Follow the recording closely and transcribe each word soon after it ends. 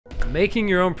Making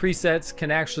your own presets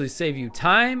can actually save you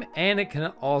time, and it can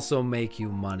also make you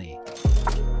money.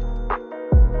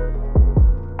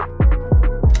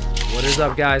 What is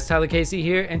up, guys? Tyler Casey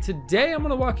here, and today I'm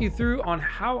going to walk you through on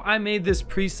how I made this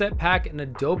preset pack in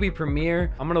Adobe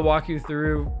Premiere. I'm going to walk you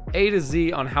through A to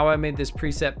Z on how I made this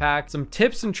preset pack, some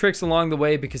tips and tricks along the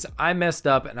way because I messed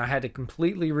up and I had to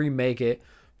completely remake it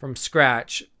from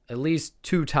scratch at least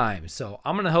 2 times. So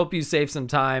I'm going to help you save some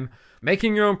time.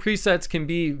 Making your own presets can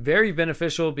be very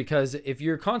beneficial because if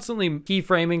you're constantly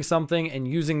keyframing something and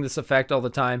using this effect all the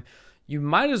time, you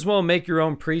might as well make your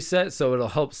own preset so it'll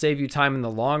help save you time in the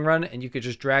long run, and you could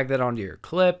just drag that onto your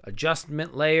clip,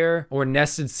 adjustment layer, or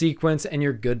nested sequence, and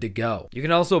you're good to go. You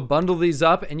can also bundle these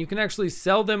up and you can actually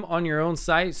sell them on your own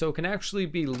site, so it can actually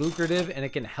be lucrative and it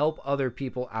can help other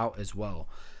people out as well.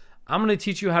 I'm going to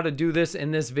teach you how to do this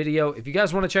in this video. If you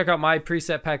guys want to check out my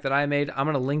preset pack that I made, I'm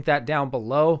going to link that down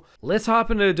below. Let's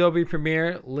hop into Adobe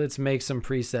Premiere, let's make some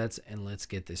presets, and let's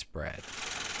get this bread.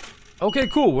 Okay,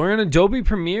 cool. We're in Adobe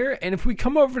Premiere, and if we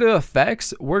come over to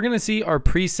effects, we're going to see our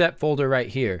preset folder right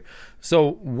here.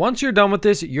 So once you're done with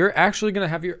this, you're actually going to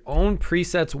have your own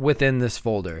presets within this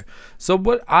folder. So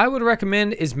what I would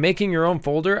recommend is making your own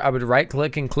folder. I would right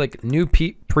click and click new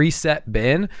preset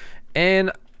bin,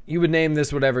 and you would name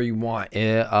this whatever you want.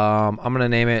 I'm going to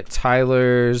name it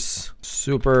Tyler's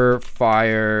Super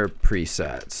Fire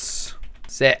Presets.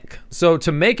 Sick. So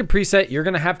to make a preset, you're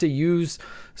going to have to use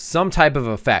some type of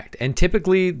effect, and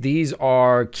typically these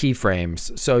are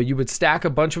keyframes. So you would stack a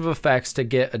bunch of effects to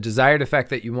get a desired effect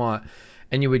that you want,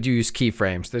 and you would use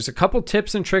keyframes. There's a couple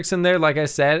tips and tricks in there, like I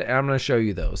said, and I'm going to show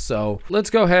you those. So let's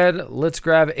go ahead, let's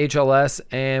grab HLS,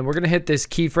 and we're going to hit this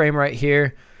keyframe right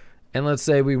here, and let's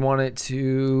say we want it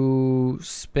to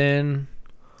spin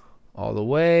all the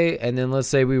way, and then let's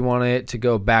say we want it to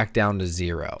go back down to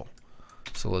 0.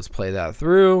 So let's play that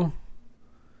through.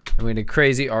 And we need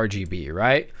crazy RGB,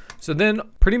 right? So then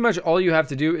pretty much all you have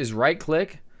to do is right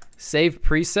click, save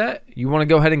preset. You want to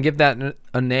go ahead and give that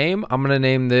a name. I'm going to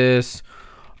name this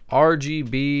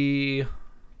RGB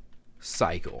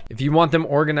Cycle. If you want them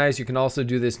organized, you can also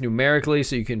do this numerically.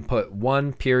 So you can put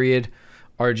 1 period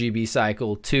RGB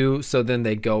cycle 2, so then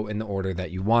they go in the order that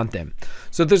you want them.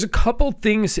 So there's a couple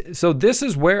things. So this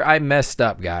is where I messed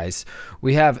up, guys.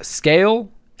 We have scale,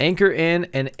 anchor in,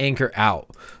 and anchor out.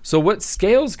 So what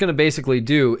scale is going to basically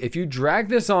do, if you drag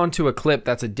this onto a clip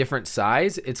that's a different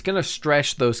size, it's going to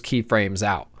stretch those keyframes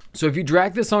out. So if you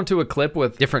drag this onto a clip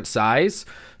with different size,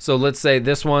 so let's say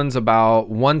this one's about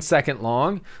 1 second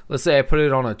long, let's say I put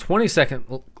it on a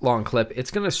 20-second long clip,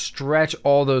 it's going to stretch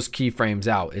all those keyframes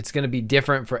out. It's going to be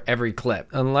different for every clip.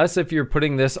 Unless if you're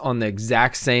putting this on the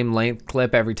exact same length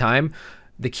clip every time,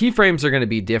 the keyframes are going to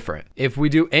be different. If we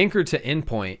do anchor to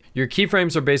endpoint, your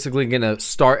keyframes are basically going to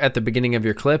start at the beginning of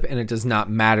your clip, and it does not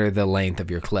matter the length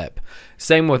of your clip.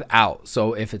 Same with out.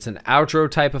 So if it's an outro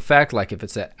type effect, like if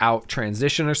it's an out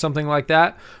transition or something like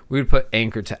that, we would put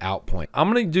anchor to out point.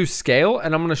 I'm going to do scale,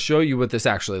 and I'm going to show you what this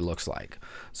actually looks like.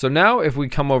 So now if we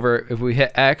come over, if we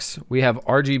hit X, we have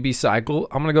RGB Cycle.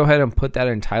 I'm going to go ahead and put that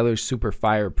in Tyler's Super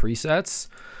Fire Presets.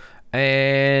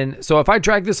 And so if I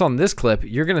drag this on this clip,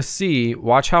 you're going to see,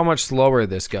 watch how much slower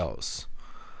this goes.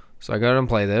 So I go ahead and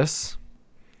play this,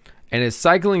 and it's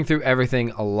cycling through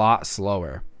everything a lot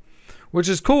slower, which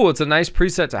is cool. It's a nice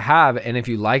preset to have, and if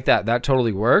you like that, that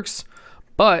totally works.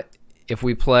 But if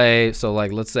we play, so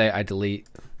like let's say I delete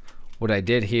what I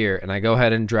did here, and I go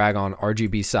ahead and drag on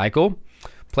RGB Cycle,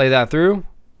 play that through,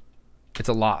 it's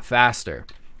a lot faster.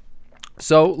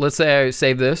 So let's say I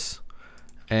save this,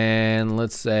 and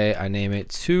let's say I name it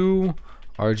to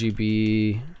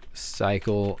RGB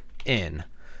Cycle in.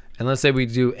 And let's say we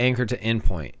do anchor to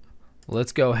endpoint.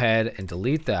 Let's go ahead and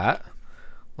delete that.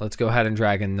 Let's go ahead and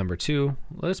drag in number 2.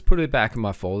 Let's put it back in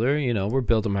my folder. You know, we're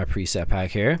building my preset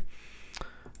pack here.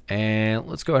 And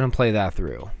let's go ahead and play that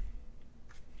through.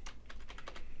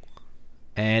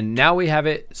 And now we have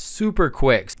it super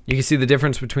quick. You can see the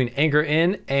difference between anchor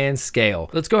in and scale.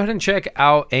 Let's go ahead and check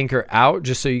out anchor out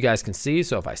just so you guys can see.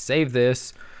 So if I save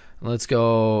this, let's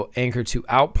go anchor to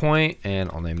out point,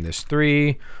 and I'll name this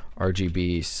 3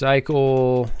 RGB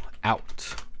Cycle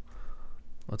out.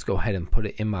 Let's go ahead and put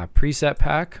it in my preset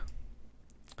pack.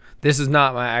 This is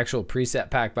not my actual preset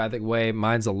pack, by the way.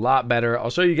 Mine's a lot better. I'll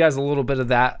show you guys a little bit of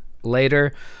that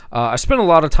later. I spent a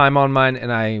lot of time on mine,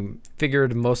 and I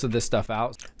figured most of this stuff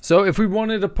out. So if we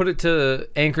wanted to put it to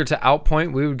anchor to out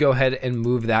point, we would go ahead and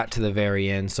move that to the very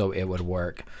end so it would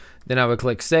work. Then I would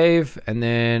click save, and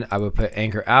then I would put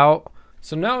anchor out.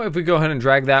 So now if we go ahead and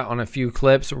drag that on a few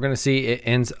clips, we're going to see it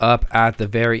ends up at the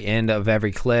very end of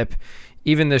every clip.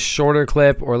 Even this shorter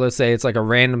clip, or let's say it's like a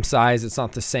random size, it's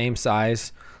not the same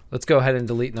size. Let's go ahead and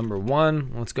delete number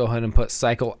 1. Let's go ahead and put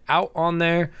cycle out on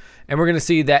there. And we're going to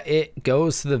see that it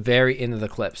goes to the very end of the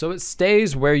clip. So it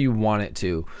stays where you want it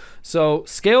to. So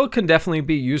scale can definitely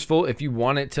be useful if you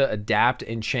want it to adapt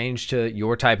and change to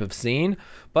your type of scene.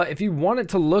 But if you want it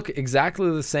to look exactly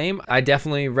the same, I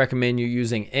definitely recommend you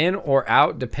using in or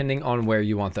out depending on where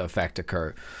you want the effect to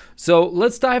occur. So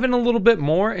let's dive in a little bit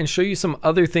more and show you some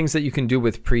other things that you can do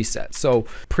with presets. So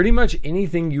pretty much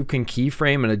anything you can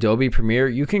keyframe in Adobe Premiere,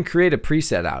 you can create a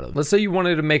preset out of. Let's say you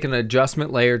wanted to make an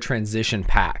adjustment layer transition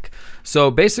pack. So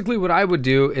basically what I would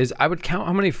do is I would count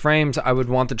how many frames I would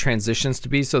want the transitions to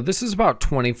be. So this is about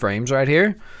 20 frames right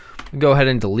here. Go ahead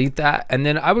and delete that, and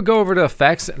then I would go over to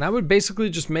effects and I would basically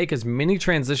just make as many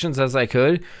transitions as I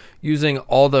could using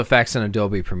all the effects in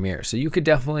Adobe Premiere. So you could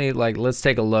definitely, like, let's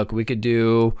take a look. We could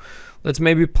do, let's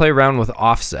maybe play around with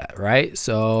offset, right?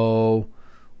 So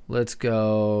let's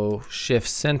go shift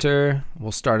center.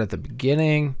 We'll start at the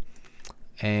beginning,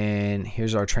 and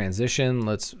here's our transition.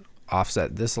 Let's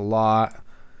offset this a lot,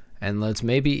 and let's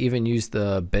maybe even use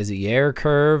the Bezier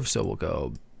curve. So we'll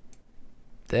go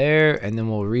there, and then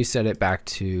we'll reset it back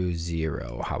to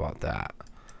 0. How about that?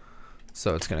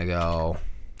 So it's gonna go,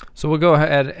 so we'll go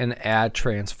ahead and add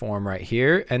transform right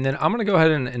here, and then I'm gonna go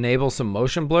ahead and enable some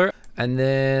motion blur, and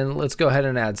then let's go ahead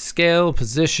and add scale,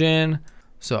 position.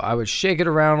 So I would shake it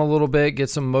around a little bit, get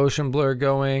some motion blur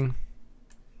going,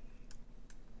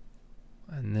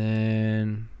 and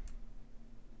then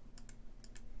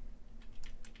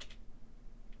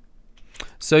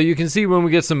so you can see when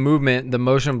we get some movement, the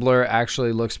motion blur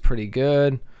actually looks pretty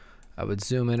good. I would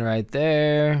zoom in right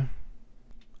there.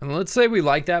 And let's say we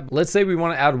like that. Let's say we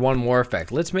want to add one more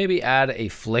effect. Let's maybe add a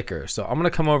flicker. So I'm going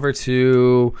to come over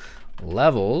to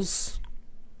levels.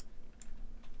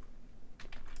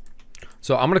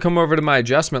 So I'm going to come over to my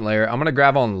adjustment layer. I'm going to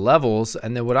grab on levels.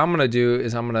 And then what I'm going to do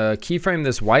is I'm going to keyframe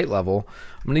this white level.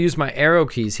 I'm going to use my arrow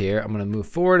keys here. I'm going to move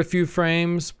forward a few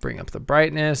frames, bring up the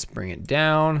brightness, bring it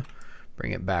down.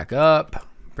 Bring it back up,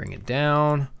 bring it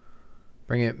down,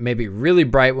 bring it maybe really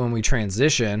bright when we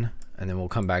transition, and then we'll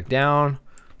come back down,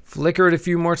 flicker it a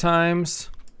few more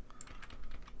times,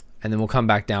 and then we'll come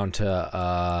back down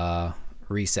to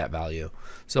reset value.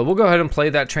 So we'll go ahead and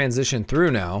play that transition through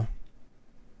now.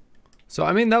 So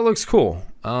I mean, that looks cool.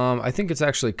 I think it's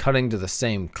actually cutting to the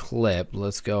same clip.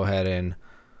 Let's go ahead and,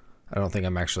 I don't think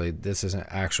I'm actually, this isn't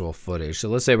actual footage. So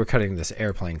let's say we're cutting this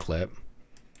airplane clip.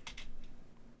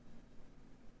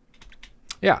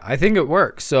 Yeah, I think it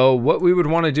works. So what we would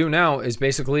want to do now is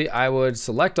basically I would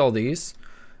select all these,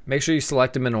 make sure you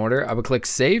select them in order. I would click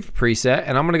save preset,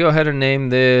 and I'm going to go ahead and name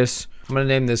this, I'm going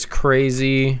to name this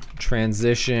crazy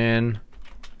transition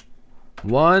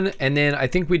 1. And then I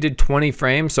think we did 20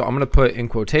 frames. So I'm going to put in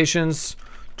quotations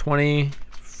 20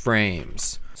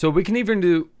 frames. So we can even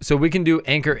do, so we can do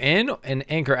anchor in and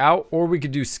anchor out, or we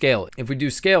could do scale. If we do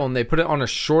scale and they put it on a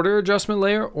shorter adjustment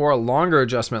layer or a longer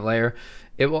adjustment layer,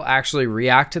 it will actually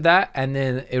react to that, and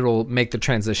then it'll make the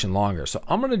transition longer. So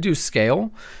I'm gonna do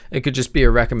scale. It could just be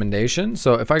a recommendation.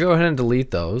 So if I go ahead and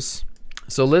delete those,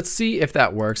 so let's see if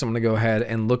that works. I'm gonna go ahead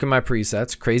and look at my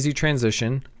presets, crazy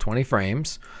transition, 20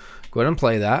 frames. Go ahead and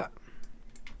play that.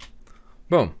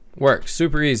 Boom, works,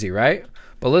 super easy, right?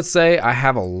 But let's say I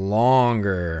have a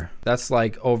longer, that's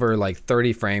like over like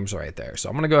 30 frames right there. So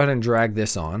I'm gonna go ahead and drag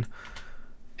this on,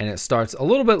 and it starts a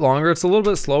little bit longer. It's a little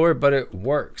bit slower, but it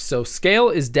works. So scale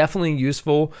is definitely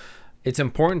useful. It's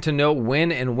important to know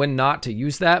when and when not to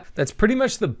use that. That's pretty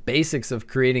much the basics of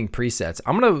creating presets.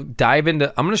 I'm gonna dive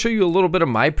into, I'm gonna show you a little bit of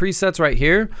my presets right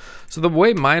here. So the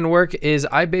way mine work is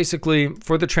I basically,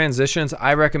 for the transitions,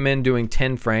 I recommend doing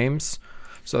 10 frames.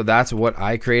 So that's what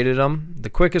I created them. The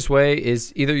quickest way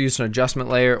is either use an adjustment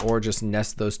layer or just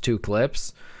nest those two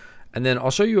clips. And then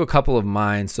I'll show you a couple of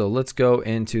mine. So let's go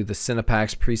into the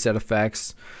Cinepacks preset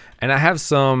effects. And I have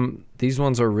some, these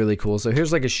ones are really cool. So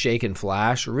here's like a shake and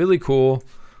flash, really cool.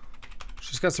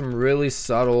 Just got some really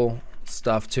subtle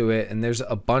stuff to it. And there's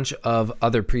a bunch of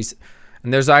other presets.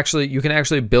 And there's actually, you can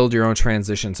actually build your own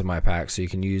transitions in my pack. So you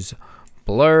can use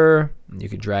blur, and you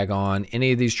can drag on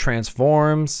any of these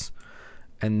transforms.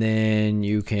 And then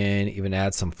you can even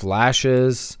add some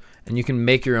flashes, and you can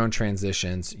make your own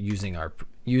transitions using our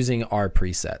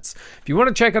presets. If you want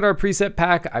to check out our preset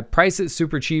pack, I price it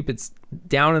super cheap. It's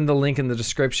down in the link in the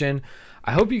description.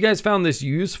 I hope you guys found this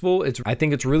useful. I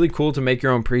think it's really cool to make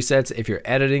your own presets if you're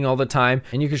editing all the time,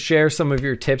 and you can share some of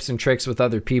your tips and tricks with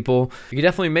other people. You can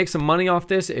definitely make some money off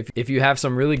this if you have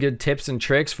some really good tips and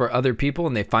tricks for other people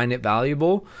and they find it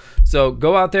valuable. So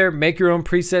go out there, make your own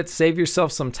presets, save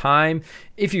yourself some time.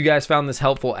 If you guys found this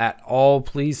helpful at all,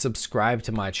 please subscribe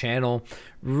to my channel.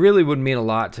 Really would mean a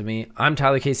lot to me. I'm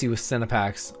Tyler Casey with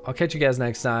Cinepacks. I'll catch you guys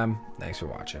next time. Thanks for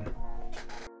watching.